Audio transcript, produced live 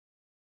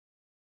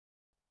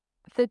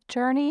The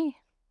journey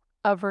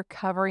of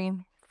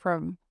recovering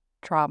from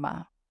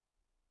trauma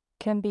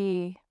can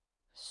be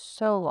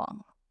so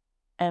long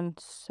and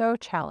so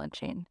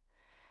challenging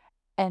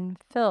and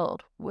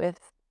filled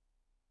with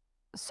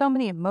so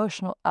many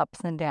emotional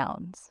ups and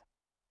downs.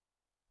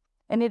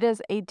 And it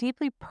is a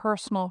deeply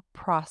personal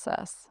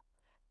process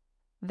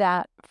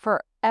that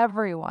for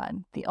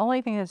everyone, the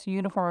only thing that's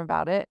uniform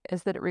about it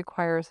is that it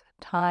requires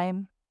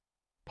time,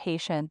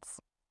 patience,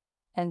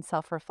 and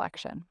self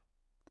reflection.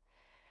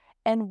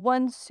 And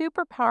one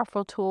super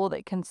powerful tool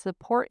that can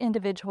support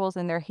individuals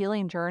in their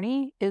healing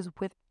journey is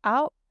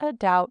without a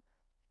doubt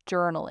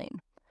journaling.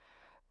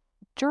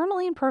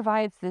 Journaling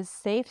provides this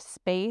safe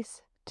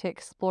space to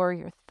explore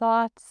your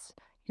thoughts,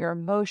 your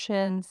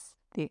emotions,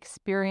 the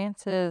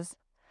experiences,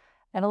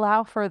 and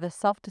allow for the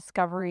self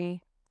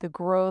discovery, the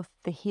growth,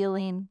 the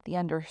healing, the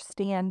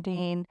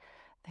understanding,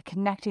 the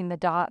connecting the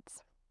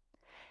dots.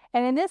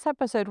 And in this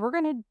episode, we're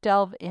going to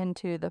delve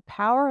into the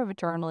power of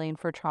journaling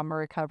for trauma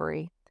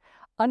recovery,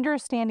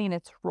 understanding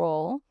its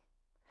role,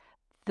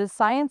 the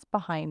science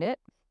behind it,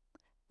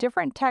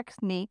 different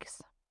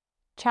techniques,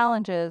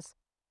 challenges,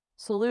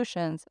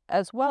 solutions,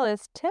 as well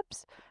as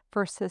tips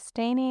for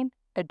sustaining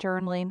a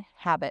journaling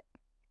habit.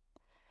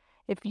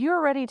 If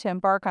you're ready to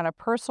embark on a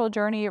personal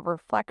journey of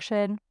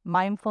reflection,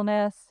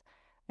 mindfulness,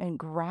 and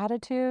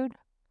gratitude,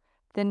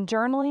 then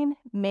journaling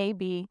may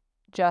be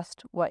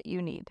just what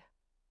you need.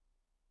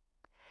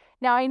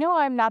 Now, I know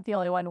I'm not the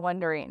only one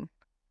wondering,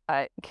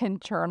 can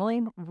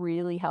journaling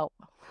really help?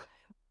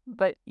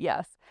 But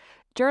yes,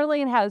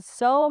 journaling has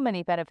so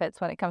many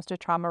benefits when it comes to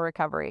trauma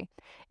recovery.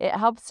 It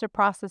helps to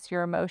process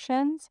your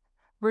emotions,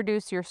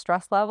 reduce your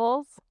stress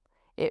levels.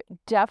 It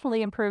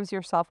definitely improves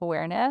your self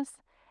awareness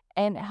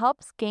and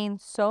helps gain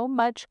so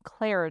much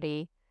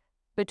clarity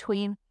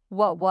between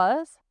what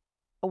was,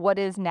 what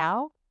is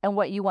now, and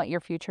what you want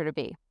your future to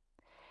be.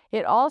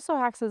 It also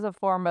acts as a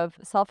form of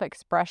self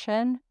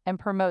expression and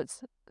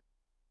promotes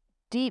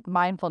deep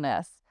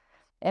mindfulness,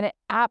 and it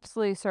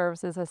absolutely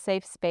serves as a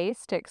safe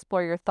space to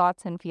explore your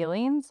thoughts and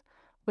feelings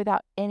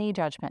without any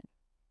judgment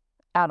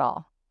at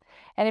all.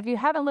 And if you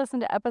haven't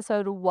listened to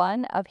episode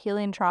 1 of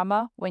Healing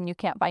Trauma When You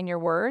Can't Find Your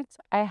Words,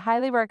 I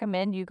highly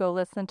recommend you go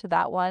listen to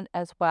that one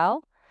as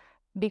well,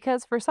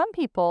 because for some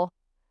people,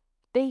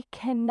 they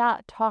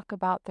cannot talk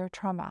about their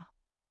trauma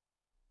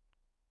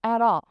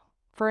at all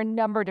for a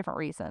number of different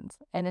reasons.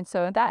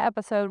 So in that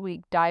episode,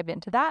 we dive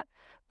into that.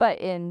 But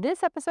in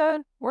this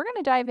episode, we're going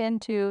to dive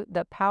into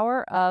the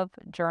power of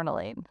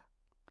journaling.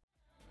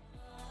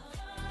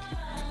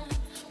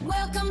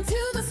 Welcome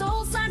to the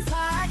Soul Science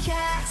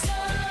Podcast.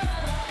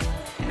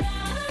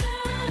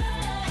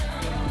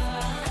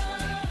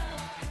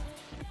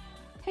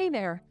 Hey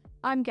there,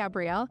 I'm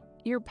Gabrielle,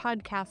 your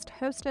podcast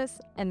hostess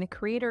and the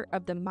creator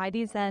of the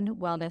Mighty Zen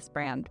Wellness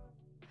brand.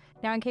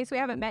 Now, in case we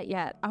haven't met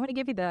yet, I want to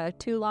give you the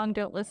too long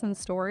don't listen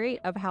story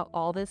of how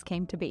all this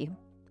came to be.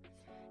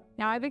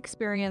 Now, I've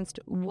experienced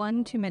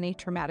one too many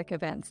traumatic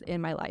events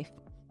in my life.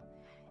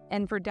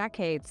 And for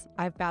decades,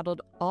 I've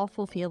battled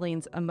awful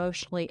feelings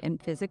emotionally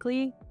and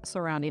physically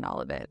surrounding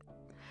all of it,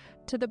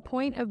 to the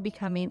point of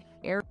becoming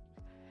arrogant.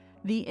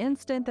 The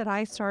instant that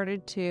I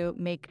started to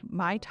make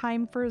my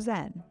time for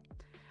Zen,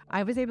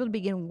 I was able to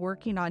begin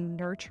working on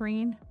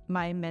nurturing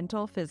my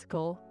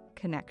mental-physical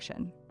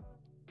connection.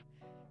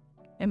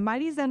 And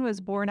Mighty Zen was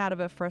born out of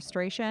a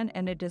frustration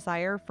and a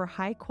desire for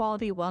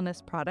high-quality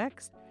wellness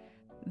products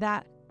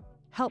that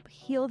help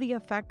heal the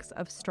effects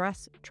of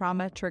stress,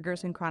 trauma,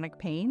 triggers, and chronic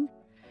pain,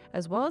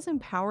 as well as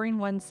empowering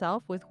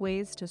oneself with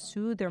ways to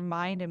soothe their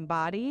mind and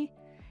body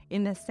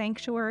in the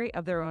sanctuary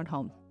of their own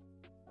home.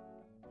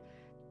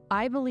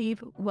 I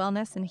believe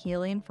wellness and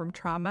healing from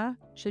trauma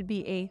should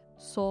be a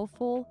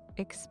soulful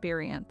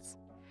experience,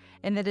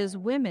 and that as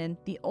women,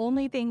 the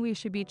only thing we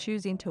should be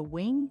choosing to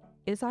wing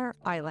is our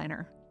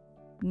eyeliner,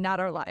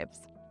 not our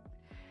lives.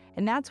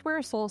 And that's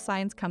where Soul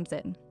Science comes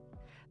in.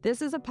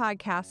 This is a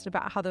podcast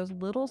about how those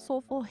little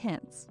soulful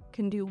hints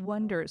can do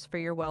wonders for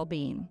your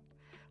well-being,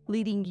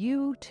 leading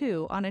you,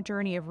 too, on a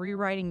journey of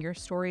rewriting your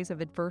stories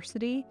of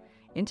adversity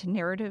into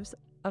narratives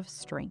of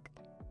strength.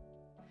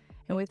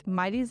 And with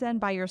Mighty Zen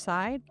by your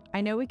side,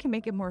 I know we can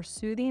make it more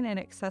soothing and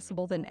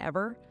accessible than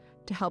ever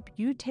to help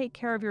you take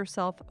care of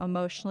yourself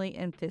emotionally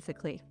and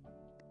physically.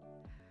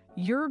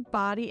 Your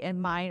body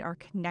and mind are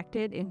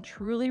connected in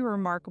truly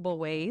remarkable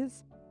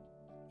ways,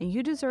 and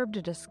you deserve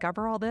to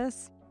discover all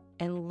this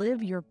and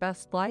live your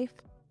best life,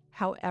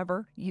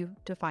 however you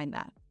define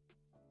that.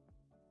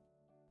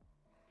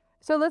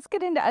 So let's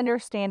get into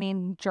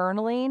understanding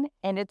journaling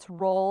and its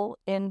role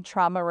in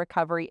trauma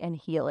recovery and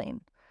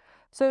healing.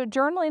 So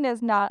journaling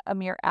is not a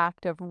mere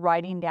act of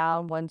writing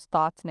down one's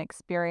thoughts and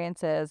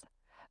experiences,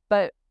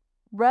 but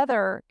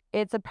rather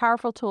it's a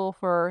powerful tool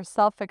for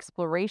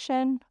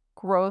self-exploration,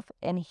 growth,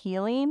 and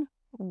healing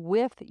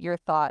with your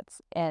thoughts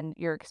and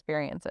your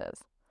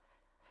experiences.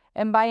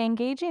 And by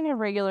engaging in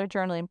regular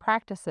journaling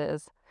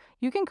practices,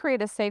 you can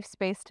create a safe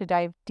space to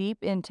dive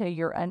deep into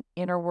your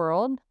inner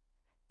world,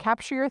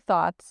 capture your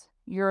thoughts,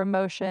 your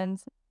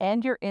emotions,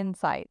 and your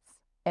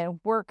insights, and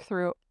work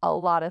through a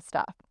lot of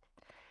stuff.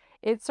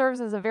 It serves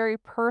as a very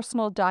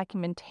personal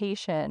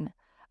documentation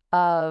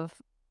of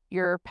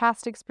your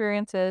past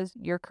experiences,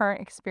 your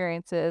current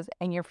experiences,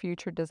 and your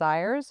future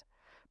desires,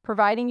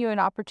 providing you an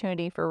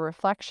opportunity for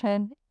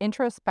reflection,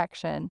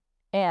 introspection,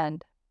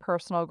 and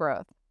personal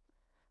growth.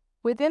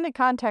 Within the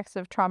context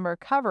of trauma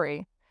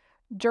recovery,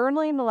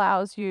 journaling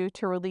allows you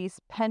to release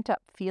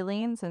pent-up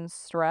feelings and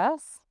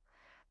stress,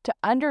 to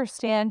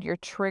understand your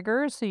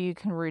triggers so you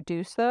can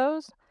reduce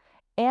those,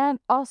 and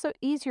also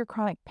ease your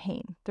chronic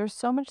pain. There's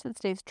so much that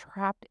stays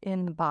trapped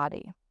in the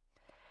body.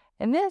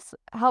 And this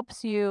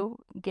helps you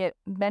get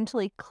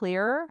mentally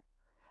clearer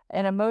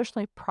and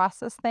emotionally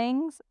process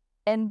things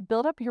and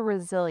build up your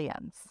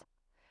resilience.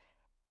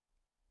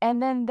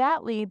 And then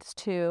that leads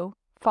to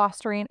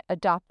fostering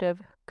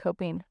adaptive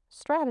coping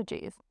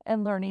strategies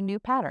and learning new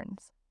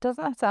patterns.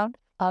 Doesn't that sound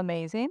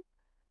amazing?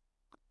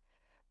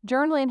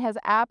 Journaling has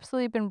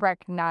absolutely been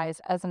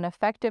recognized as an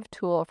effective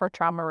tool for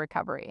trauma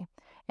recovery,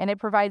 and it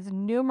provides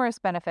numerous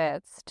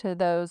benefits to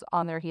those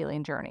on their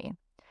healing journey.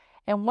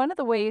 And one of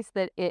the ways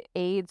that it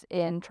aids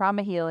in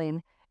trauma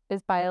healing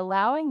is by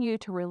allowing you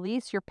to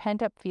release your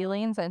pent-up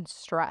feelings and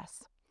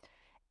stress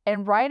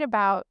and write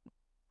about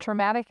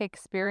traumatic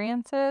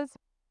experiences,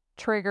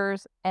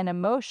 triggers, and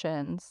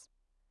emotions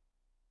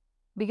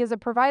because it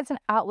provides an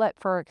outlet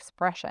for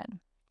expression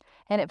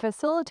and it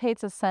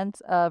facilitates a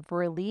sense of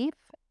relief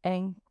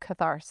and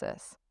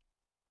catharsis.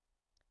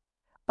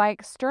 By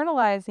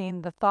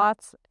externalizing the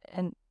thoughts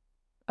and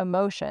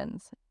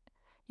emotions,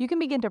 you can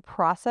begin to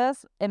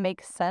process and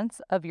make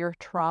sense of your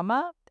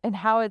trauma and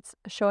how it's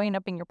showing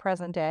up in your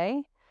present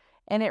day,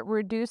 and it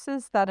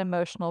reduces that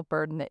emotional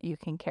burden that you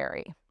can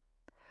carry.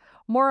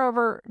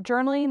 Moreover,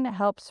 journaling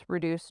helps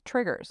reduce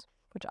triggers,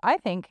 which I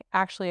think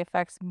actually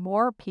affects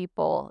more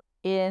people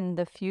in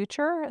the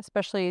future,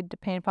 especially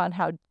depending upon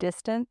how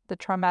distant the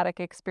traumatic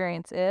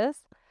experience is.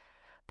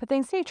 But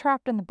they stay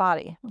trapped in the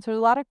body. So there's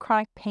a lot of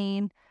chronic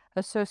pain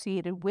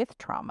associated with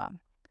trauma.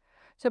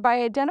 So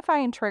by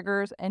identifying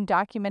triggers and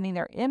documenting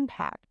their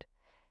impact,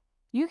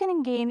 you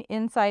can gain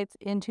insights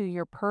into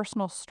your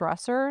personal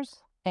stressors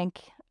and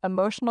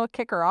emotional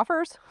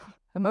kicker-offers,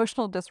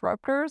 emotional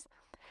disruptors,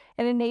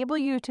 and enable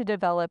you to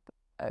develop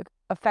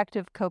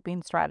effective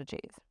coping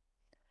strategies.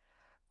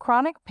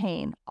 Chronic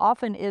pain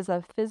often is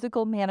a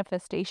physical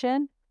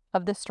manifestation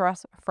of the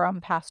stress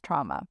from past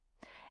trauma,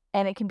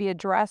 and it can be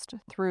addressed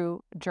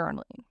through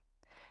journaling.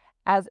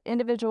 As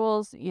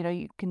individuals,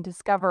 you can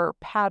discover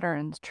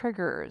patterns,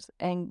 triggers,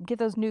 and get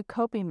those new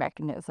coping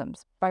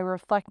mechanisms by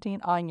reflecting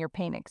on your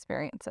pain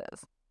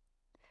experiences.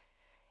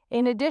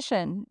 In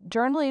addition,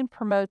 journaling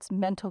promotes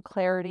mental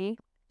clarity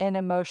and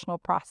emotional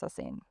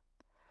processing.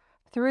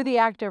 Through the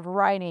act of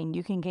writing,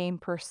 you can gain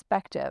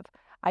perspective,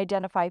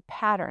 identify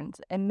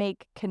patterns, and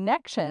make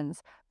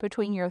connections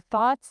between your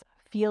thoughts,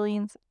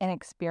 feelings, and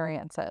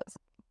experiences.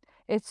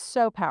 It's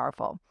so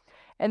powerful.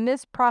 And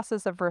this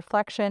process of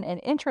reflection and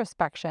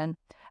introspection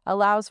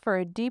allows for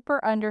a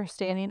deeper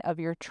understanding of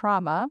your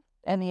trauma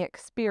and the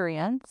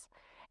experience,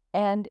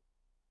 and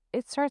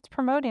it starts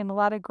promoting a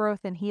lot of growth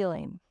and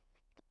healing.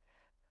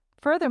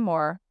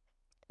 Furthermore,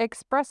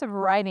 expressive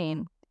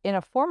writing in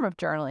a form of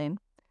journaling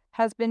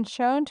has been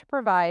shown to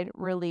provide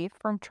relief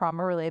from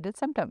trauma-related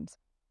symptoms.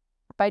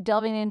 By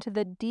delving into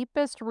the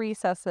deepest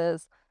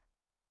recesses,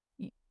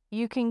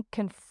 you can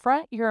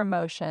confront your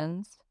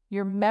emotions,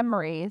 your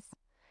memories,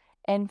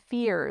 and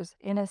fears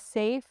in a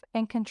safe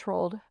and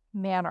controlled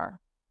manner.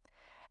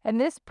 And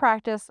this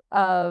practice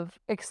of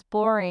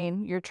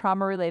exploring your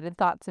trauma-related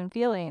thoughts and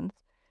feelings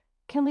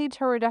can lead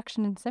to a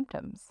reduction in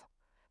symptoms,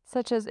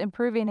 such as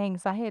improving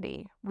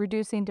anxiety,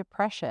 reducing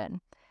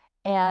depression,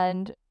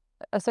 and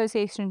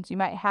associations you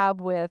might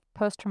have with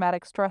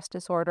post-traumatic stress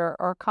disorder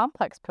or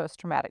complex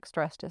post-traumatic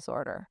stress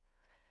disorder.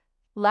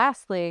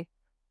 Lastly,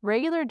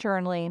 regular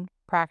journaling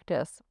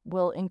practice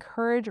will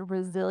encourage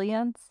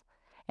resilience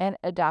and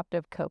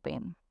adaptive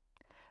coping.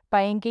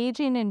 By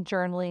engaging in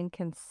journaling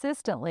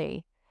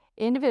consistently,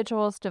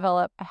 individuals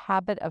develop a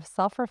habit of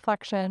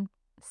self-reflection,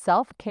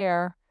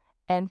 self-care,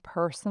 and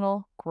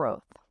personal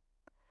growth.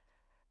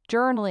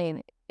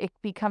 Journaling, it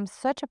becomes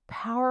such a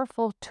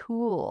powerful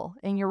tool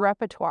in your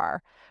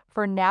repertoire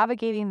for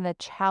navigating the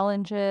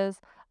challenges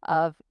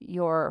of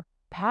your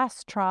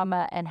past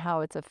trauma and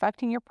how it's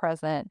affecting your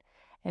present.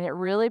 And it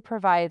really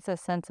provides a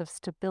sense of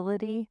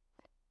stability,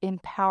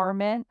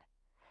 empowerment,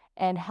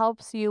 and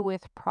helps you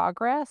with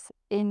progress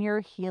in your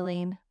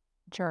healing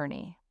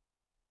journey.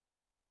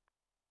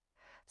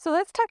 So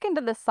let's tuck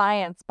into the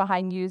science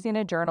behind using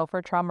a journal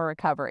for trauma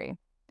recovery.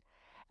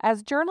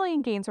 As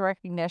journaling gains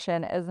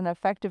recognition as an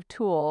effective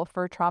tool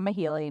for trauma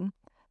healing,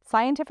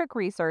 scientific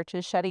research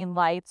is shedding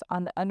lights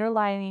on the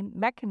underlying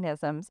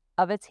mechanisms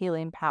of its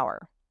healing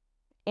power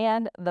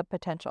and the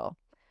potential.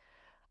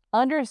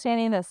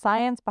 Understanding the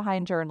science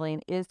behind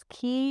journaling is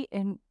key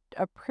in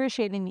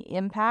appreciating the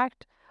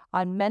impact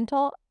on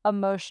mental,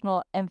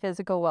 emotional, and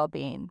physical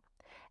well-being.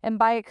 And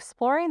by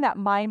exploring that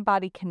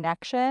mind-body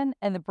connection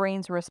and the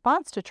brain's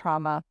response to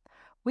trauma,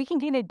 we can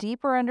gain a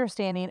deeper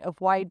understanding of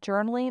why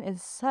journaling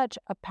is such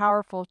a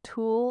powerful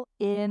tool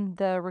in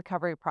the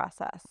recovery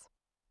process.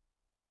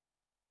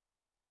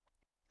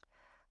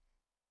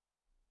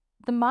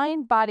 the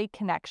mind-body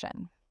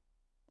connection.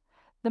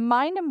 The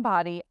mind and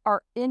body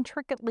are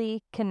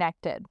intricately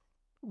connected.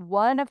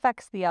 One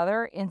affects the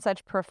other in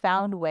such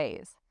profound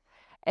ways.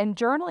 And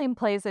journaling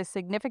plays a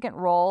significant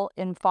role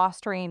in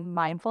fostering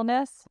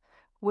mindfulness,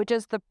 which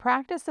is the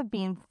practice of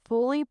being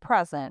fully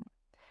present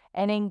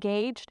and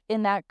engaged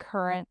in that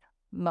current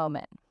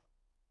moment.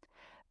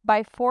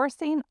 By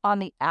forcing on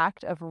the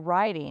act of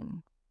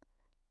writing,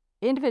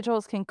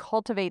 individuals can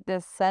cultivate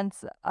this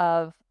sense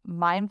of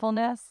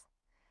mindfulness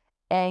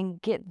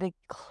and get the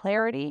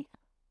clarity,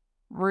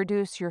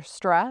 reduce your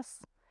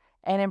stress,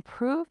 and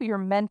improve your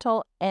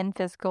mental and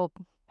physical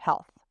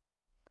health.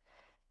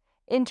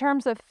 In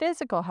terms of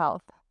physical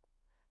health,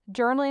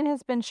 journaling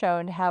has been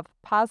shown to have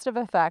positive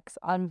effects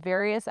on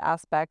various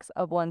aspects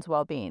of one's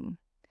well-being.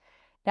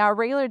 Now,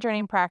 regular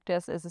journaling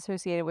practice is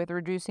associated with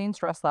reducing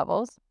stress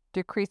levels,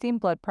 decreasing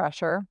blood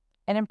pressure,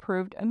 and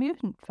improved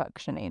immune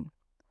functioning.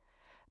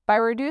 By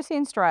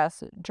reducing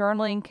stress,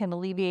 journaling can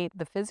alleviate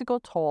the physical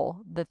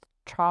toll that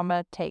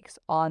trauma takes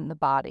on the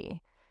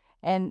body,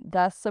 and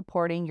thus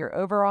supporting your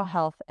overall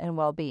health and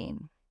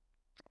well-being.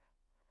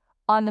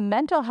 On the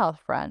mental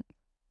health front,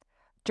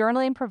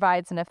 journaling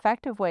provides an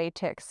effective way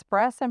to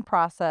express and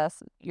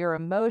process your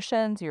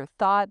emotions, your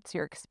thoughts,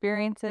 your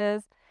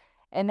experiences,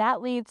 and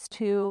that leads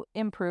to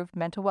improved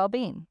mental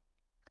well-being.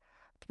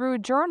 Through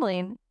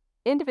journaling,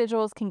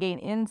 individuals can gain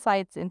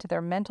insights into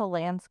their mental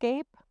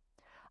landscape,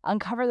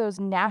 uncover those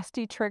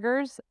nasty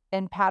triggers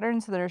and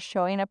patterns that are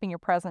showing up in your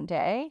present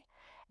day,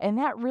 and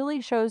that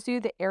really shows you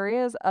the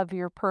areas of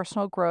your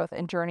personal growth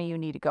and journey you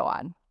need to go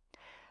on.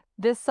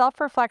 This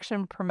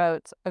self-reflection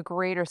promotes a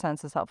greater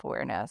sense of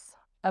self-awareness,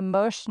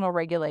 emotional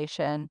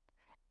regulation,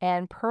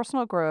 and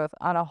personal growth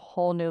on a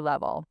whole new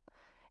level.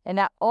 And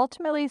that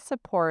ultimately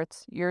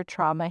supports your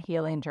trauma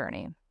healing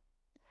journey.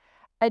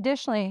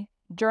 Additionally,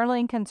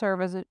 journaling can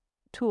serve as a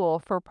tool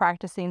for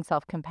practicing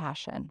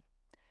self-compassion.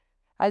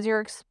 As you're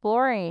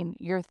exploring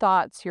your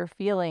thoughts, your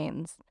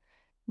feelings,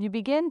 you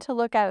begin to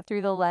look at it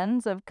through the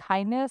lens of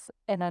kindness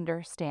and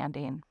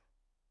understanding,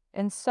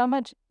 and so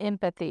much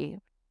empathy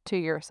to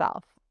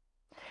yourself,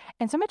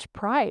 and so much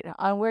pride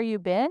on where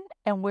you've been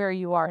and where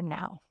you are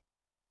now.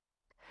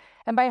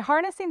 And by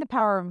harnessing the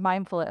power of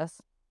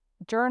mindfulness,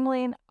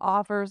 journaling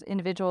offers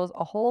individuals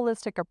a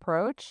holistic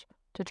approach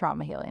to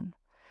trauma healing,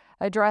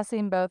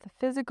 addressing both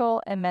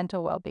physical and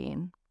mental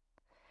well-being.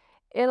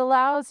 It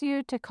allows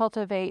you to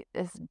cultivate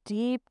this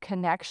deep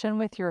connection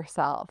with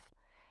yourself,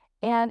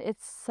 and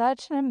it's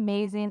such an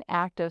amazing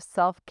act of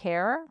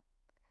self-care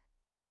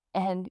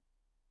and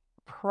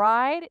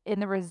pride in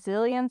the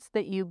resilience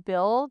that you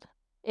build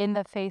in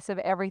the face of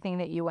everything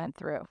that you went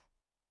through.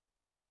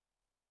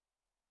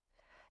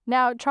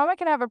 Now, trauma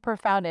can have a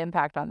profound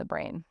impact on the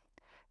brain,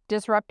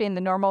 disrupting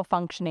the normal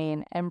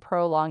functioning and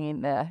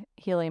prolonging the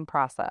healing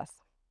process.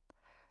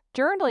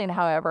 Journaling,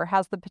 however,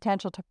 has the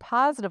potential to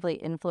positively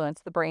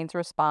influence the brain's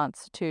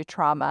response to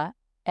trauma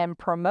and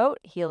promote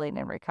healing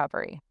and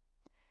recovery.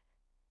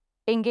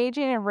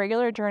 Engaging in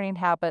regular journaling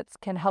habits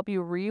can help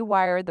you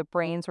rewire the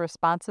brain's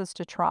responses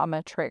to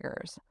trauma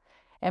triggers.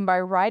 And by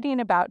writing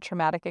about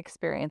traumatic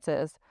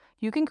experiences,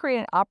 you can create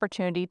an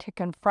opportunity to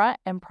confront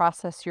and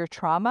process your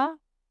trauma,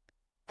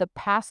 the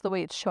past, the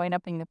way it's showing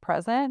up in the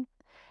present,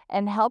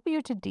 and help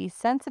you to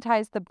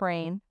desensitize the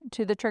brain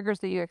to the triggers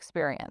that you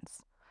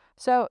experience.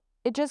 So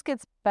it just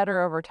gets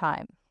better over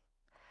time.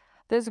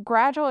 This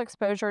gradual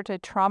exposure to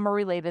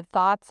trauma-related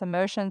thoughts,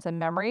 emotions, and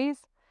memories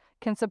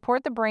can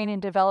support the brain in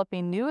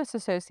developing new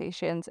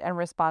associations and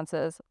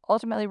responses,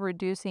 ultimately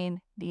reducing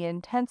the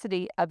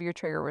intensity of your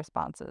trigger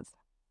responses.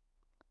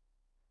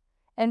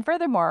 And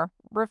furthermore,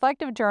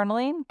 reflective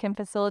journaling can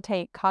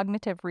facilitate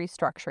cognitive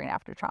restructuring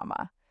after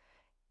trauma.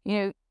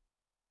 You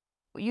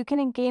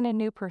can gain a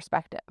new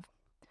perspective.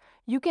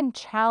 You can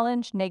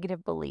challenge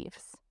negative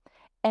beliefs,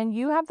 and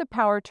you have the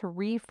power to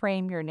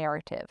reframe your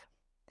narrative.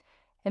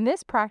 And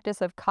this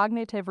practice of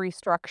cognitive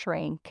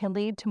restructuring can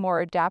lead to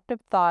more adaptive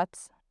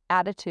thoughts,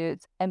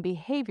 attitudes, and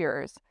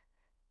behaviors,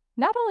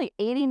 not only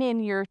aiding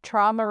in your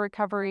trauma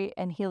recovery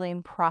and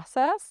healing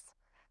process,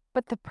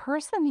 but the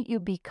person that you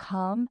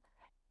become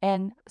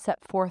and set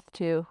forth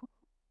to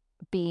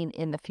being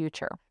in the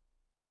future.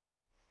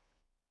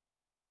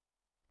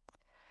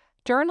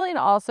 Journaling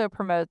also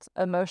promotes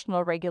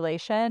emotional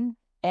regulation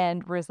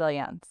and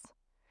resilience.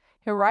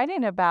 You're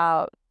writing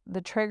about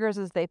the triggers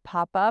as they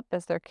pop up,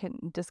 as they're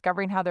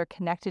discovering how they're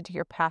connected to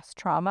your past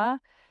trauma,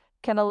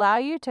 can allow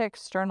you to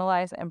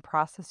externalize and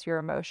process your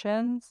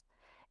emotions.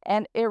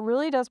 And it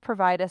really does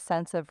provide a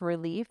sense of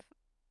relief,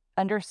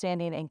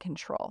 understanding, and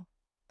control.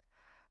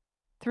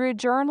 Through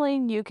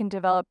journaling, you can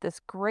develop this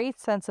great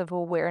sense of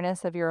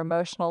awareness of your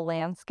emotional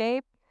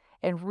landscape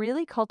and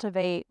really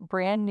cultivate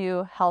brand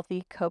new,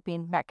 healthy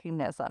coping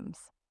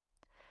mechanisms.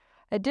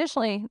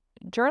 Additionally,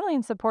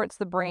 journaling supports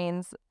the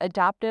brain's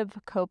adaptive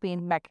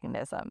coping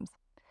mechanisms,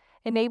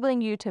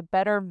 enabling you to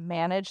better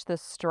manage the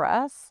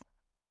stress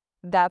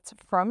that's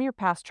from your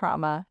past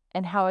trauma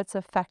and how it's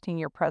affecting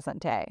your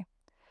present day.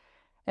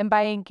 And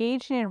by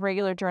engaging in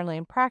regular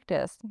journaling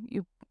practice,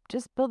 you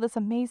just build this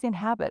amazing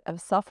habit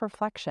of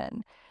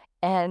self-reflection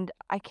And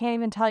I can't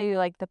even tell you,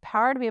 like, the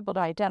power to be able to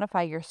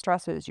identify your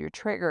stresses, your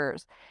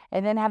triggers,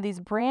 and then have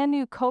these brand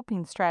new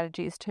coping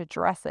strategies to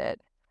address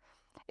it.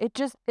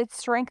 It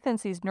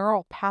strengthens these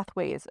neural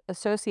pathways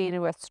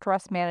associated with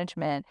stress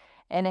management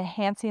and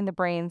enhancing the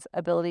brain's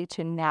ability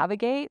to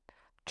navigate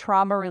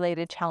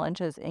trauma-related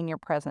challenges in your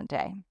present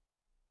day.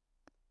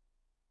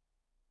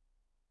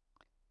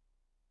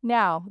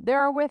 Now,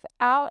 there are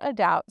without a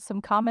doubt some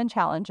common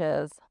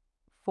challenges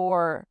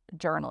for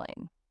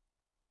journaling.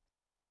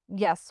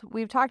 Yes,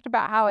 we've talked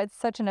about how it's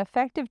such an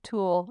effective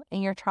tool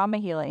in your trauma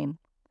healing,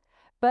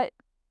 but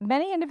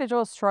many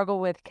individuals struggle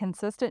with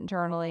consistent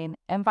journaling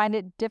and find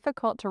it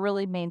difficult to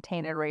really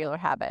maintain a regular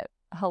habit.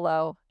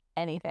 Hello,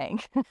 anything,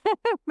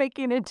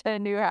 making it a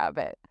new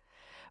habit.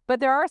 But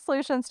there are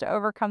solutions to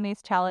overcome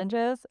these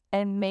challenges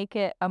and make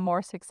it a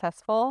more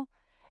successful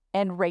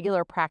and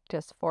regular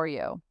practice for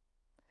you.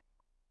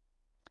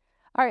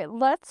 All right,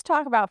 let's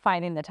talk about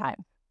finding the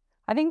time.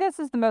 I think this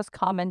is the most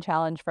common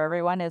challenge for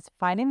everyone is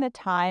finding the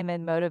time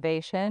and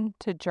motivation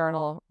to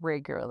journal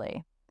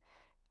regularly.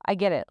 I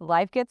get it.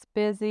 Life gets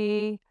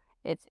busy.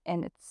 It's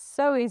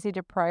so easy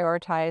to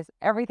prioritize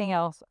everything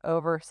else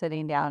over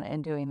sitting down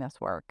and doing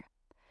this work.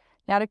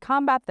 Now, to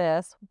combat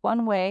this,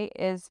 one way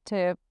is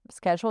to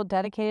schedule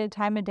dedicated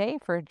time a day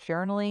for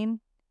journaling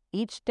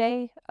each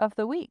day of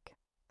the week.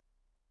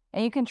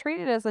 And you can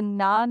treat it as a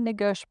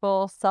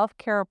non-negotiable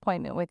self-care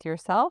appointment with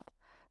yourself,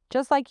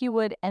 just like you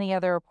would any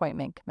other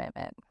appointment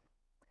commitment.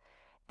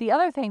 The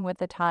other thing with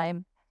the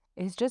time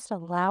is just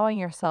allowing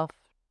yourself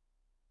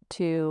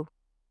to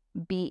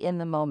be in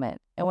the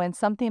moment. And when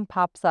something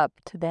pops up,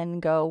 to then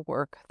go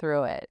work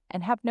through it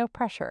and have no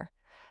pressure,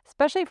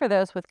 especially for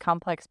those with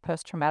complex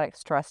post traumatic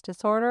stress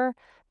disorder,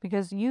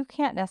 because you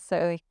can't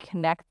necessarily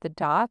connect the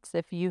dots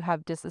if you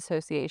have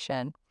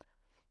disassociation.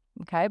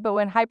 Okay. But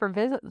when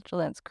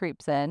hypervigilance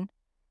creeps in,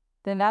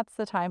 then that's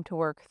the time to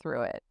work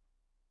through it.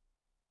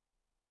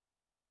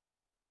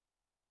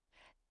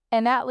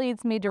 And that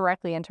leads me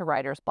directly into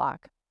writer's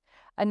block.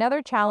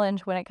 Another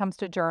challenge when it comes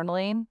to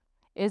journaling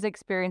is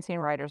experiencing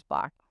writer's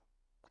block.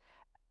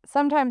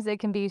 Sometimes it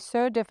can be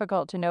so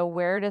difficult to know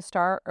where to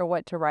start or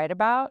what to write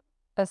about,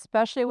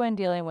 especially when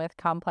dealing with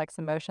complex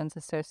emotions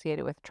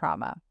associated with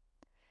trauma.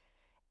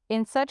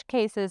 In such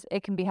cases,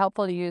 it can be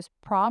helpful to use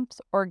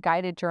prompts or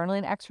guided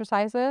journaling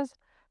exercises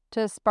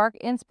to spark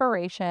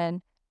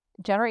inspiration,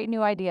 generate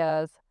new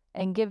ideas,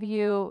 and give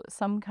you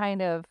some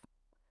kind of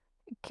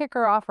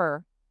kicker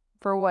offer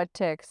for what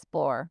to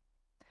explore.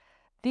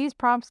 These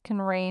prompts can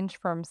range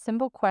from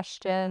simple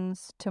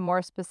questions to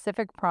more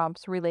specific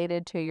prompts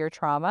related to your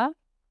trauma.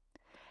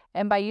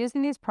 And by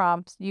using these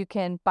prompts, you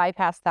can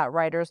bypass that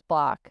writer's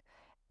block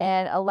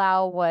and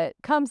allow what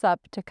comes up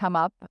to come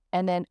up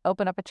and then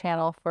open up a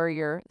channel for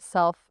your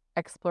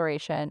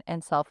self-exploration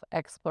and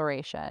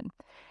self-exploration.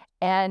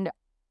 And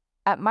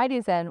at Mighty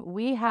Zen,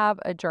 we have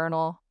a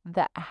journal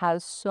that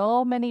has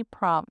so many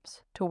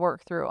prompts to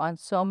work through on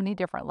so many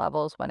different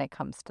levels when it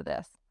comes to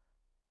this.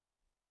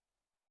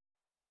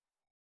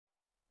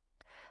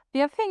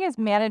 The other thing is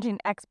managing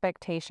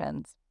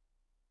expectations.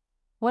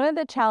 One of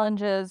the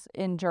challenges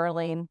in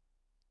journaling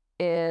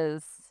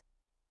is,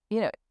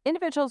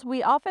 individuals,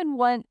 we often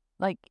want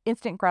like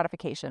instant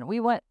gratification.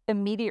 We want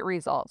immediate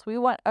results. We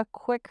want a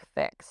quick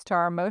fix to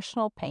our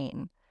emotional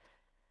pain.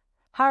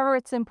 However,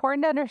 it's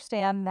important to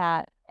understand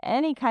that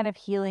any kind of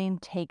healing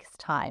takes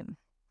time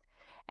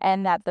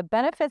and that the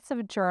benefits of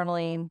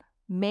journaling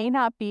may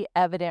not be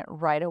evident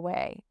right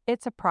away.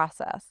 It's a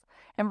process.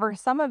 And for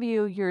some of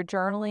you, your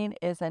journaling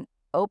is an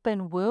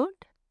open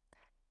wound.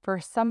 For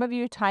some of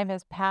you, time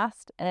has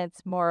passed and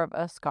it's more of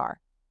a scar.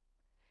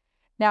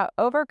 Now,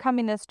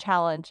 overcoming this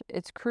challenge,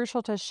 it's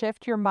crucial to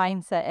shift your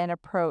mindset and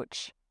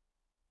approach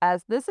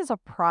as this is a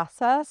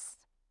process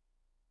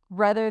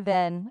rather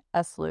than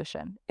a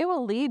solution. It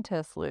will lead to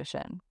a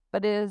solution,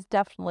 but it is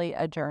definitely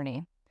a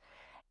journey.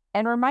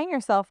 And remind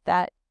yourself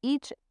that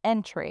each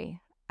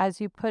entry,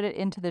 as you put it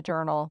into the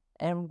journal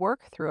and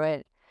work through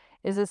it,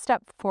 is a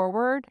step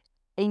forward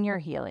in your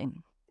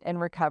healing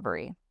and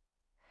recovery.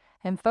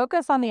 And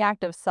focus on the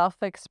act of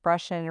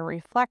self-expression and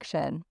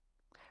reflection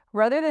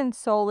rather than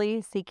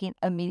solely seeking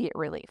immediate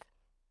relief.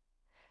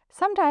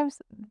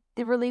 Sometimes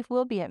the relief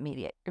will be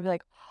immediate. You'll be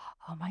like,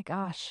 oh my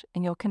gosh.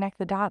 And you'll connect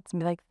the dots and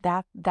be like,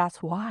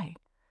 that's why.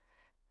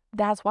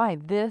 That's why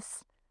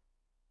this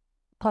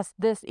plus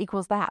this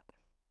equals that.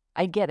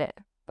 I get it.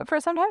 But for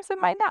sometimes it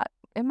might not.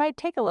 It might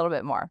take a little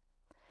bit more.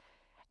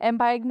 And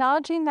by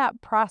acknowledging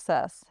that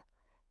process,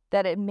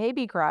 that it may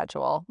be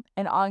gradual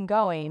and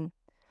ongoing,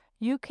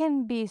 you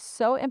can be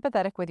so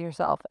empathetic with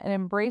yourself and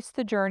embrace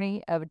the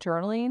journey of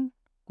journaling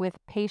with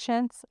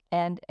patience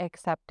and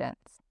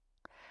acceptance.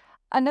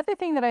 Another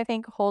thing that I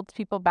think holds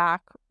people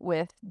back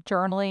with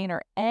journaling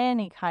or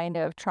any kind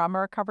of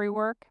trauma recovery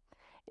work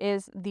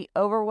is the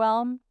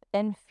overwhelm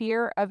and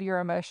fear of your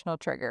emotional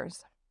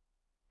triggers.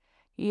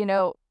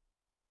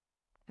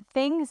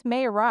 Things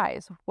may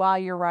arise while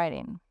you're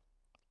writing,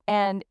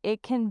 and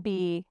it can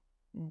be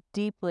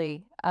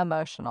deeply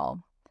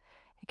emotional.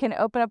 It can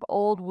open up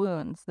old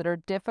wounds that are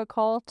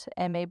difficult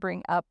and may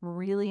bring up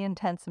really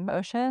intense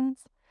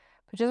emotions.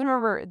 But just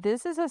remember,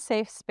 this is a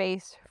safe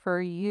space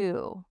for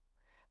you,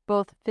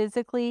 both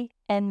physically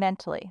and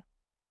mentally.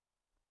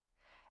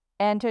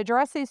 And to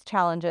address these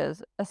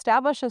challenges,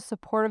 establish a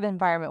supportive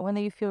environment, one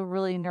that you feel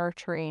really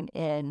nurturing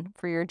in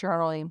for your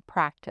journaling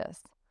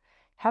practice.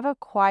 Have a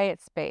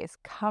quiet space,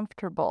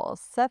 comfortable,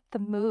 set the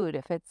mood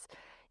if it's,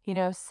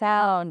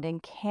 sound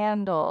and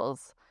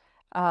candles,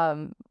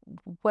 um,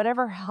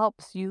 whatever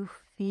helps you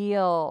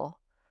feel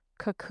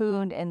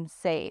cocooned and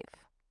safe.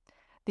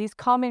 These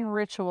calming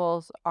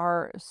rituals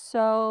are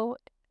so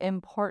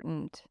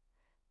important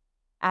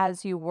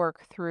as you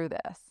work through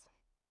this.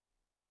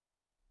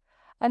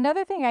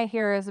 Another thing I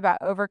hear is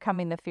about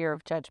overcoming the fear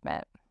of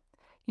judgment.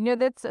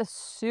 That's a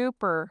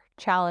super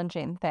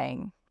challenging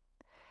thing.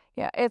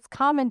 Yeah, it's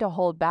common to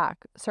hold back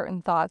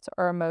certain thoughts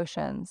or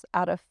emotions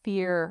out of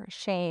fear,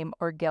 shame,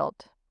 or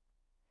guilt.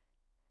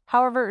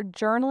 However,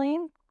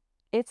 journaling,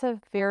 it's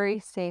a very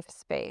safe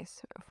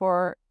space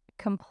for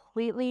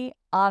completely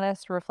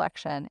honest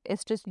reflection.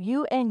 It's just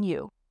you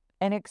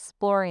and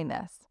exploring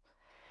this.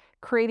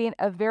 Creating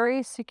a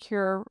very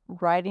secure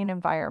writing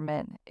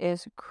environment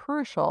is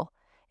crucial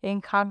in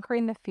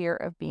conquering the fear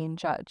of being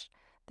judged.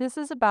 This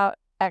is about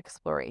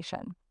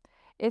exploration.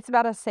 It's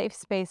about a safe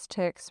space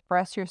to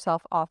express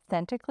yourself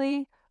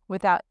authentically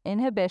without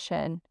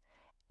inhibition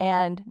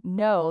and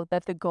know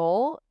that the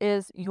goal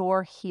is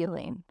your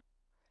healing.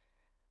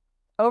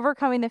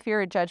 Overcoming the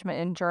fear of judgment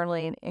in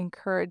journaling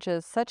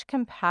encourages such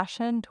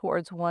compassion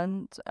towards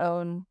one's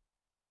own,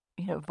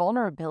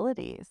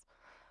 vulnerabilities,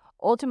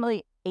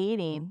 ultimately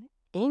aiding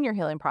in your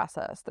healing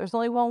process. There's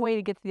only one way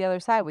to get to the other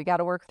side. We got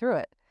to work through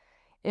it.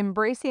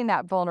 Embracing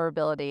that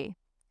vulnerability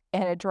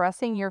and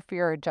addressing your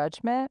fear of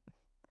judgment,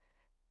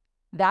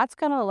 that's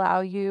going to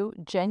allow you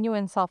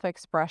genuine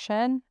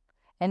self-expression.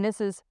 And this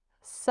is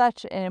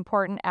such an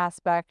important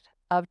aspect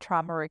of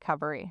trauma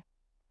recovery.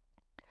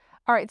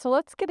 All right, so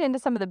let's get into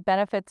some of the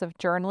benefits of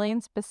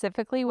journaling,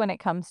 specifically when it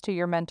comes to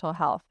your mental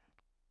health.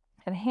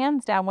 And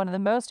hands down, one of the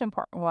most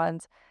important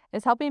ones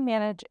is helping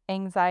manage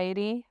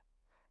anxiety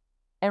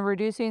and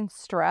reducing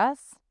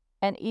stress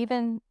and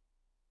even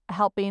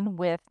helping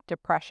with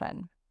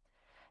depression.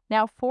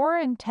 Now, 4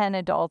 in 10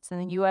 adults in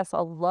the U.S.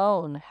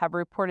 alone have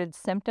reported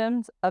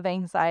symptoms of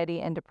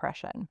anxiety and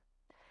depression.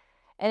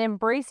 And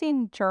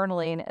embracing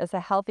journaling as a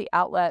healthy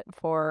outlet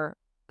for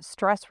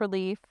stress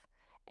relief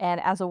and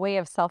as a way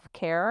of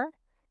self-care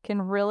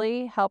can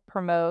really help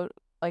promote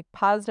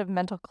positive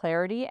mental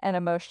clarity and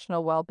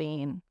emotional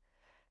well-being.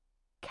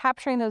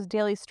 Capturing those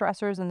daily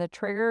stressors and the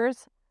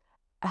triggers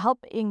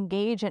help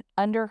engage in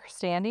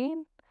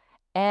understanding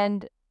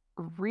and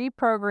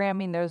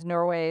reprogramming those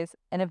neuroways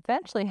and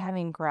eventually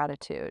having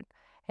gratitude.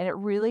 And it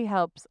really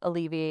helps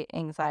alleviate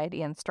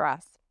anxiety and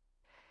stress.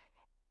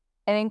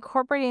 And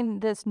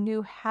incorporating this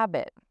new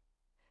habit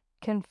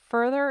can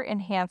further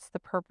enhance the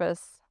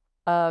purpose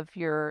of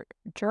your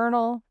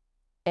journal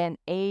and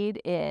aid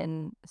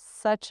in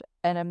such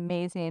an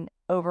amazing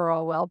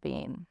overall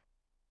well-being.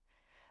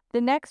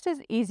 The next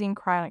is easing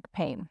chronic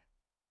pain.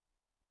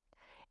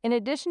 In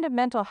addition to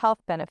mental health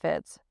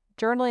benefits,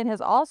 journaling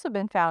has also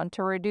been found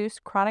to reduce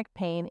chronic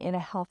pain in a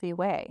healthy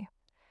way.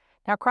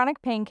 Now,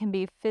 chronic pain can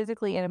be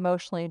physically and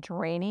emotionally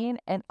draining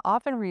and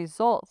often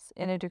results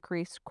in a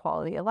decreased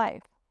quality of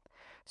life.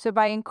 So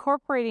by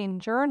incorporating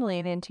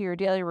journaling into your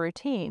daily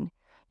routine,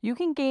 you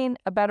can gain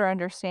a better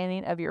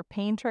understanding of your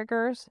pain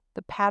triggers,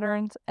 the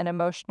patterns, and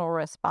emotional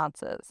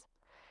responses.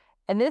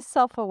 And this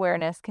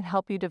self-awareness can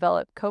help you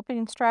develop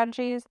coping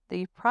strategies that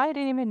you probably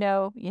didn't even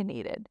know you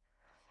needed.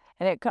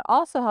 And it can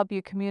also help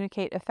you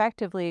communicate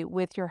effectively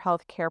with your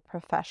healthcare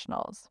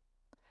professionals.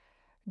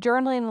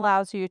 Journaling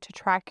allows you to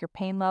track your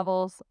pain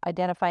levels,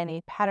 identify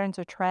any patterns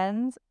or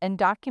trends, and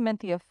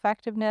document the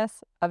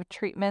effectiveness of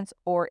treatments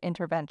or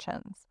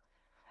interventions.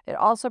 It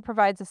also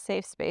provides a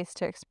safe space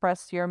to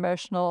express your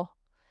emotional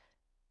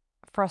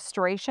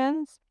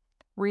frustrations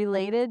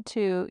related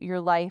to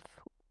your life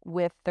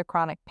with the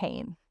chronic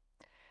pain,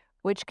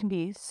 which can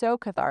be so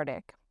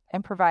cathartic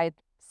and provide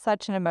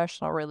such an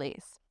emotional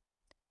release.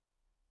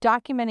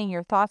 Documenting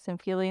your thoughts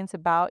and feelings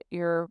about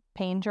your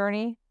pain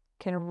journey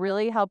can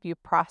really help you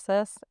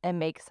process and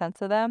make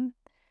sense of them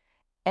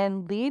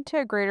and lead to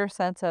a greater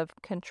sense of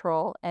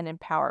control and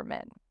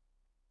empowerment.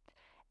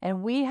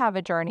 And we have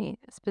a journey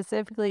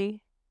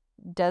specifically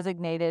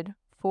designated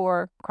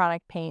for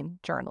chronic pain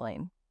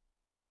journaling.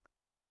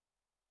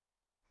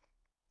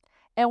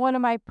 And one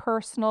of my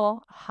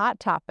personal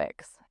hot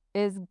topics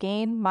is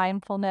gain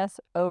mindfulness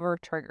over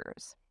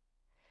triggers.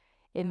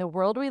 In the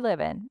world we live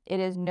in, it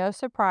is no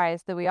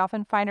surprise that we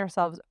often find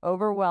ourselves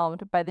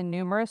overwhelmed by the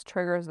numerous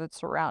triggers that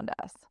surround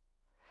us.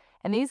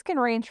 And these can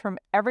range from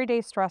everyday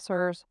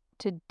stressors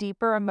to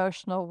deeper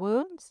emotional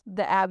wounds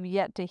that have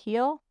yet to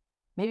heal.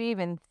 Maybe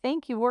even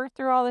think you worked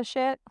through all the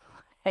shit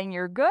and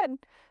you're good,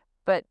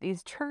 but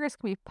these triggers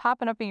can be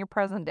popping up in your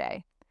present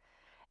day.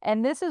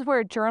 And this is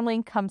where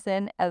journaling comes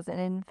in as an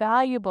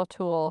invaluable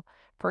tool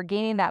for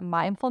gaining that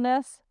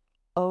mindfulness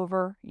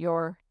over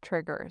your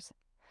triggers.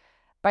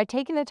 By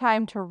taking the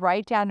time to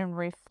write down and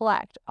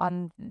reflect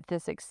on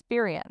this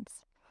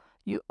experience,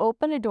 you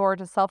open a door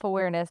to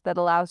self-awareness that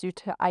allows you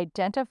to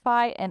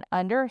identify and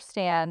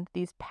understand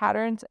these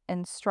patterns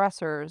and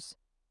stressors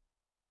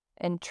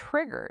and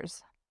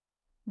triggers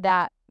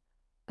that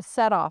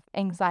set off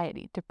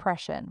anxiety,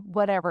 depression,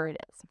 whatever it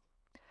is.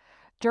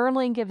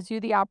 Journaling gives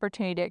you the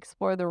opportunity to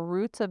explore the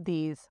roots of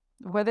these,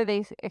 whether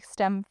they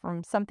stem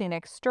from something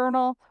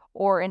external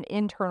or an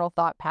internal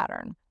thought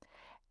pattern.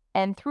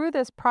 And through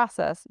this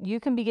process, you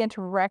can begin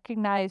to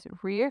recognize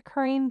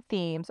reoccurring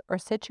themes or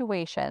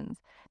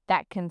situations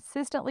that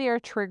consistently are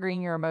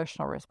triggering your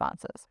emotional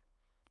responses.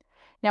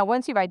 Now,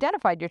 once you've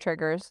identified your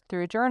triggers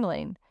through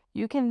journaling,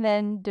 you can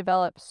then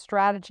develop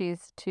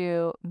strategies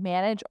to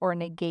manage or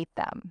negate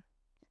them,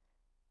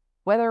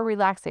 whether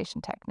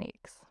relaxation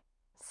techniques,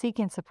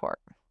 seeking support,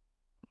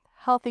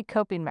 healthy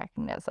coping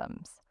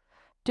mechanisms,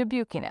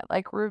 debuking it,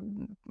 like we're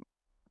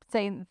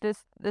saying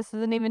this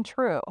isn't even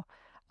true,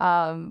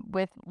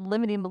 with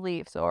limiting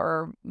beliefs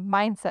or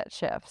mindset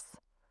shifts.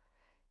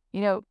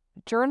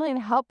 Journaling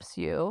helps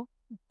you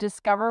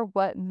discover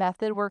what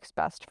method works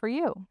best for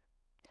you.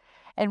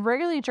 And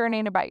regularly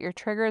journaling about your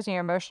triggers and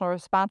your emotional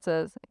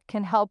responses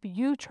can help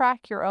you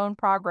track your own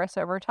progress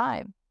over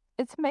time.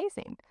 It's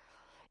amazing.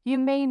 You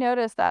may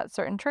notice that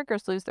certain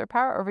triggers lose their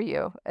power over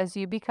you as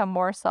you become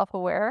more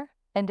self-aware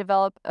and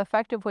develop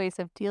effective ways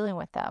of dealing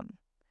with them,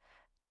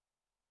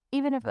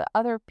 even if the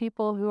other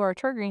people who are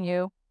triggering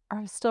you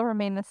still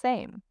remain the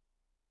same.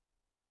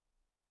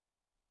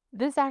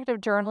 This act of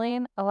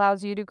journaling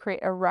allows you to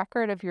create a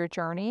record of your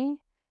journey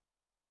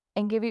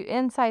and give you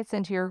insights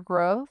into your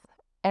growth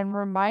and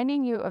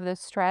reminding you of the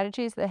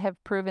strategies that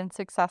have proven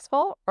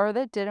successful or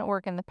that didn't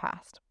work in the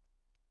past.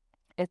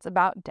 It's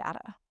about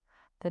data.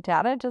 The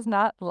data does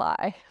not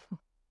lie.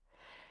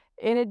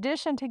 In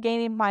addition to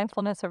gaining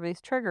mindfulness over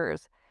these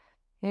triggers,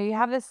 you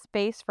have this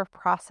space for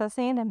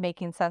processing and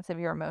making sense of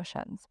your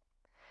emotions.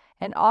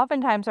 And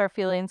oftentimes our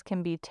feelings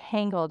can be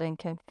tangled and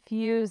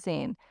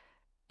confusing,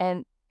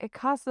 and it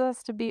causes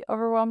us to be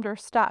overwhelmed or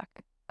stuck,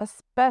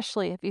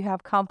 especially if you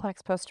have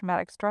complex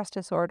post-traumatic stress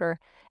disorder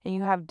and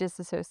you have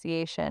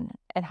disassociation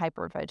and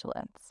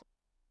hypervigilance.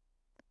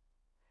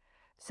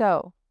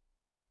 So,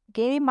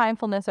 gaining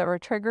mindfulness over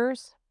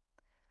triggers,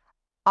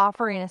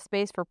 offering a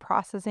space for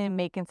processing and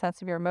making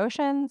sense of your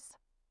emotions,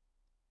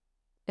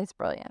 is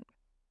brilliant.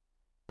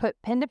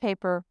 Put pen to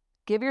paper,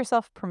 give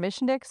yourself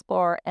permission to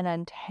explore and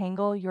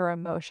untangle your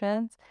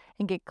emotions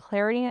and get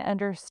clarity and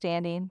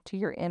understanding to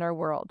your inner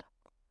world.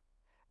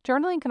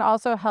 Journaling can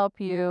also help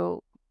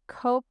you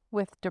cope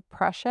with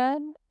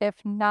depression, if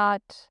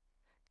not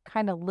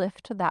kind of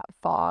lift that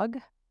fog.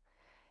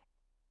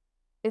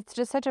 It's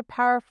just such a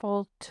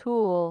powerful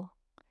tool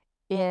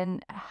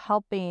in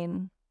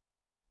helping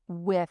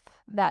with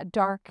that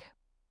dark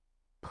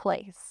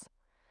place.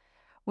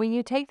 When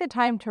you take the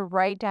time to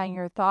write down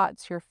your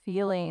thoughts, your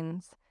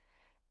feelings,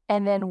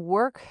 and then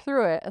work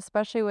through it,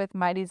 especially with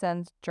Mighty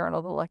Zen's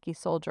journal, the Lucky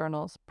Soul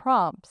Journal's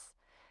prompts,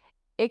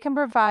 it can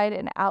provide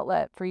an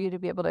outlet for you to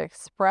be able to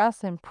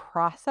express and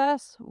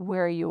process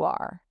where you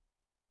are.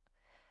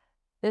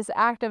 This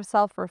act of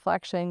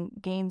self-reflection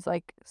gains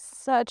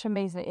such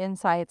amazing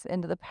insights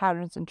into the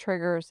patterns and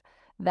triggers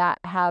that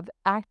have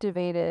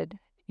activated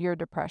your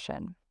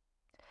depression.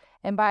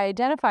 And by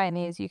identifying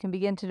these, you can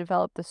begin to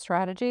develop the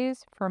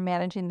strategies for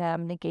managing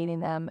them, negating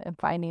them, and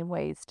finding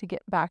ways to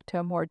get back to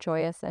a more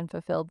joyous and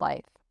fulfilled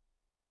life.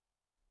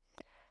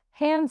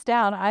 Hands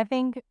down, I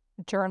think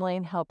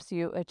journaling helps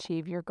you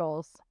achieve your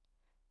goals.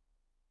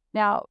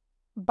 Now,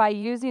 by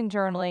using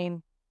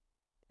journaling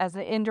as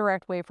an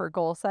indirect way for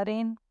goal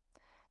setting,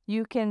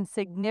 you can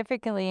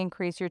significantly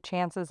increase your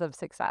chances of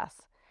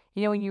success.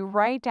 When you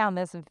write down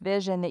this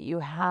vision that you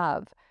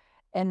have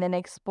and then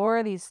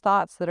explore these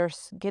thoughts that are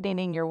getting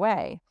in your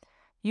way,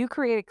 you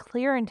create a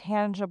clear and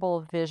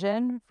tangible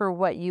vision for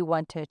what you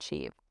want to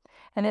achieve.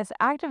 And this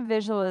active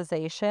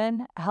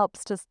visualization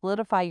helps to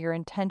solidify your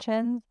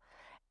intentions,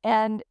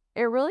 and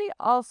it really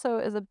also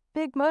is a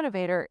big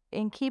motivator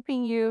in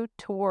keeping you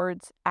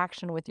towards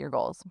action with your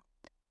goals.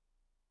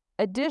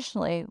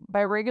 Additionally,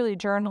 by regularly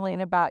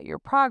journaling about your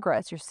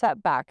progress, your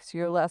setbacks,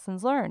 your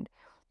lessons learned,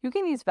 you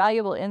gain these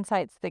valuable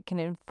insights that can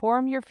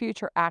inform your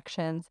future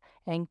actions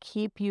and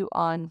keep you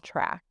on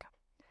track.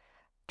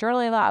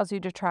 Journaling allows you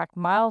to track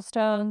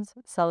milestones,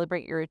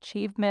 celebrate your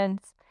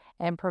achievements,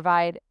 and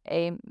provide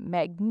a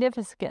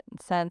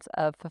magnificent sense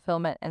of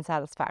fulfillment and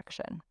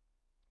satisfaction.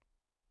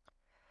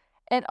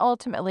 And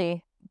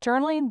ultimately,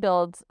 journaling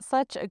builds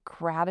such a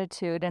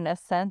gratitude and a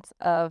sense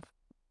of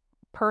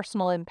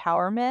personal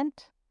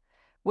empowerment,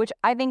 which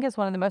I think is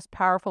one of the most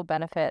powerful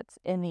benefits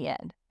in the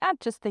end. Not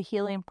just the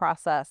healing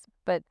process,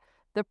 but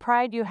the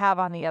pride you have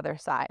on the other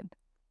side.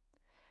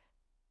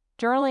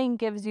 Journaling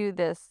gives you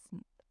this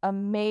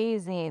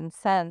amazing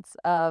sense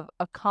of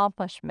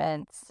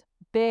accomplishments,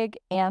 big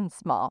and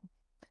small.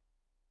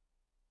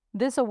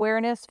 This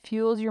awareness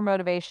fuels your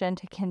motivation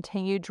to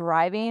continue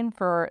driving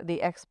for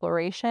the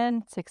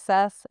exploration,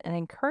 success, and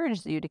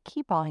encourages you to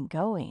keep on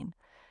going.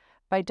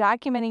 By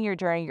documenting your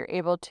journey, you're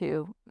able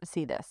to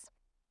see this.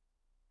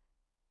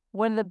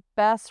 one of the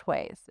best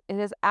ways, it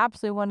is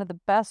absolutely one of the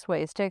best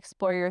ways to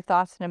explore your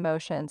thoughts and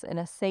emotions in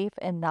a safe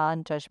and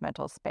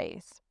non-judgmental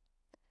space.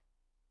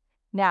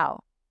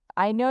 Now,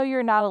 I know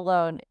you're not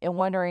alone in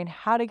wondering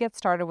how to get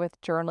started with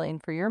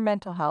journaling for your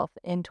mental health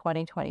in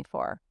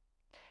 2024.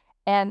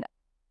 And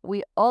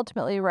we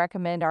ultimately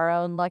recommend our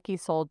own Lucky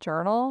Soul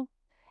journal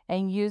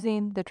and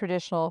using the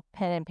traditional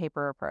pen and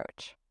paper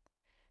approach.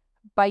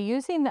 By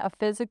using a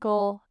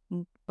physical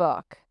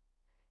book,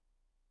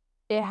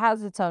 it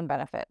has its own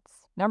benefits.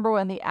 Number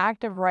one, the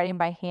act of writing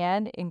by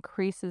hand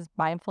increases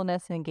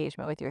mindfulness and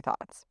engagement with your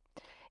thoughts.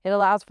 It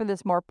allows for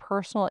this more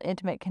personal,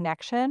 intimate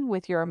connection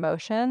with your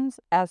emotions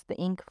as the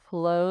ink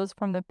flows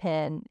from the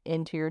pen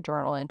into your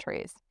journal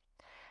entries.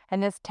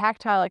 And this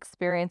tactile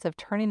experience of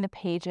turning the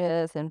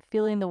pages and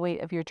feeling the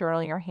weight of your journal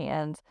in your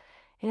hands,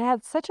 it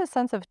adds such a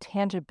sense of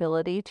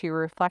tangibility to your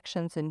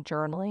reflections and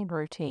journaling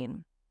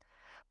routine.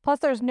 Plus,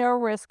 there's no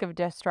risk of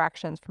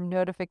distractions from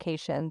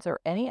notifications or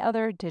any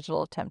other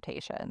digital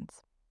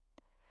temptations.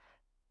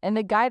 And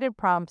the guided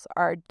prompts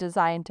are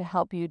designed to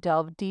help you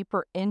delve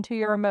deeper into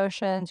your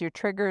emotions, your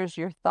triggers,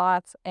 your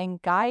thoughts,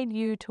 and guide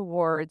you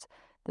towards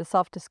the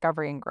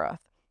self-discovery and growth.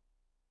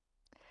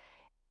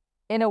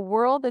 In a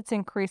world that's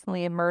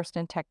increasingly immersed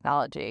in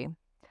technology,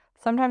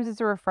 sometimes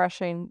it's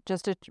refreshing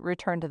just to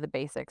return to the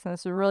basics. And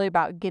this is really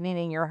about getting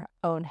in your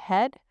own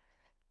head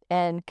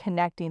and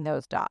connecting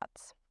those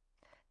dots.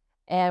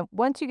 And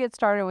once you get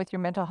started with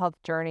your mental health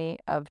journey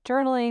of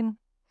journaling,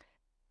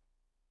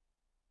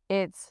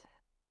 it's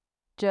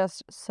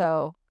just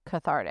so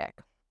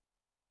cathartic.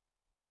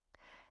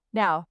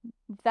 Now,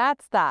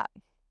 that's that.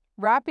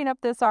 Wrapping up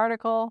this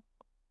article,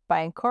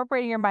 by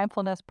incorporating your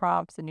mindfulness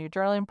prompts in your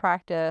journaling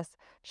practice,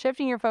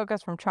 shifting your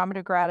focus from trauma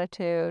to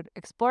gratitude,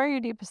 exploring your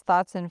deepest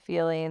thoughts and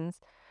feelings.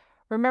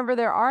 Remember,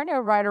 there are no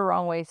right or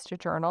wrong ways to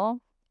journal.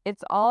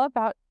 It's all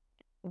about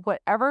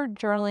whatever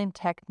journaling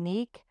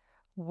technique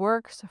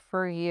works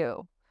for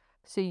you,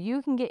 so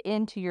you can get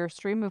into your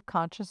stream of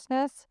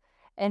consciousness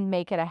and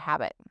make it a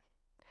habit.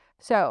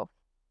 So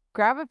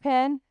grab a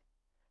pen,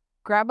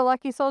 grab a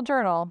Lucky Soul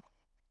journal,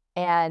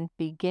 and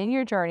begin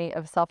your journey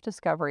of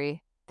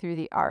self-discovery through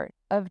the art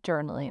of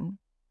journaling.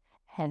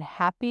 And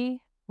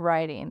happy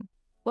writing.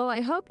 Well,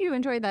 I hope you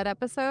enjoyed that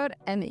episode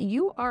and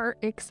you are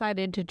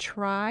excited to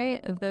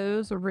try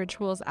those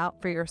rituals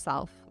out for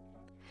yourself.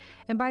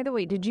 And by the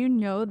way, did you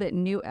know that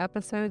new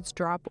episodes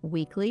drop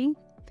weekly?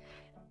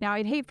 Now,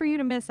 I'd hate for you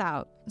to miss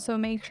out, so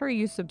make sure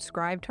you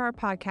subscribe to our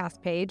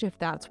podcast page if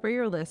that's where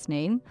you're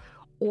listening,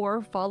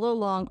 or follow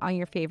along on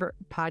your favorite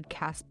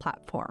podcast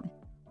platform.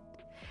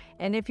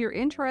 And if you're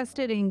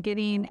interested in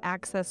getting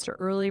access to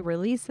early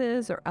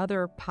releases or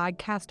other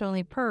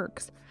podcast-only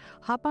perks,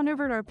 hop on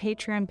over to our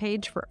Patreon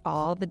page for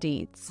all the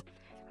deets.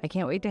 I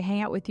can't wait to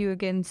hang out with you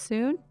again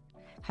soon.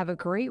 Have a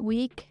great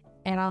week,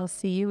 and I'll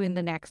see you in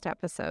the next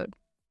episode.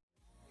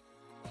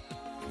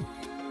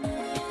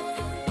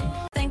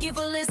 Thank you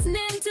for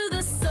listening to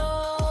the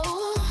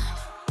Soul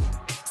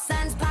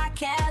Science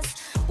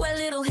Podcast, where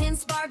little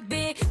hints spark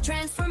big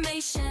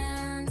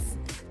transformation.